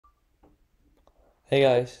Hey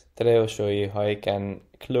guys, today I'll show you how you can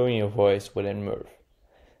clone your voice within Murf.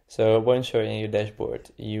 So once you're in your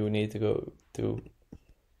dashboard, you need to go to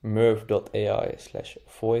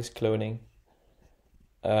Murf.ai/voice cloning.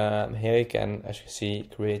 Here you can, as you see,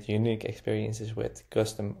 create unique experiences with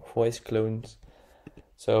custom voice clones.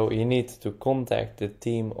 So you need to contact the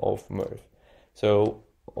team of Murf. So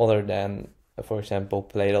other than, for example,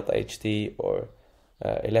 Play.ht or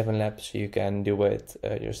 11 Labs, you can do it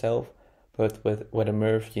yourself. But with a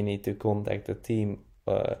Murf, you need to contact the team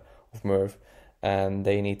of Murf, and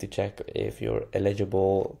they need to check if you're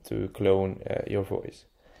eligible to clone your voice,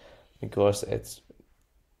 because it's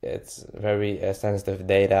very sensitive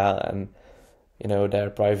data, and their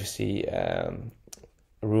privacy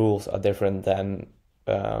rules are different than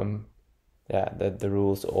the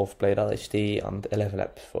rules of Play.ht and 11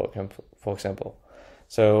 Labs, for example.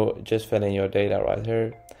 So just fill in your data right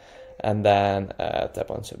here, and then tap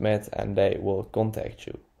on submit, and they will contact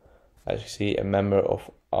you. As you see, a member of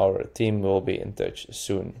our team will be in touch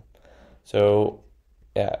soon. So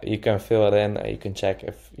yeah, you can fill it in and you can check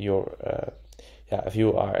if if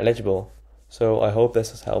you are eligible. So I hope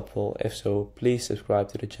this was helpful. If so, please subscribe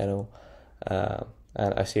to the channel, and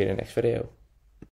I'll see you in the next video.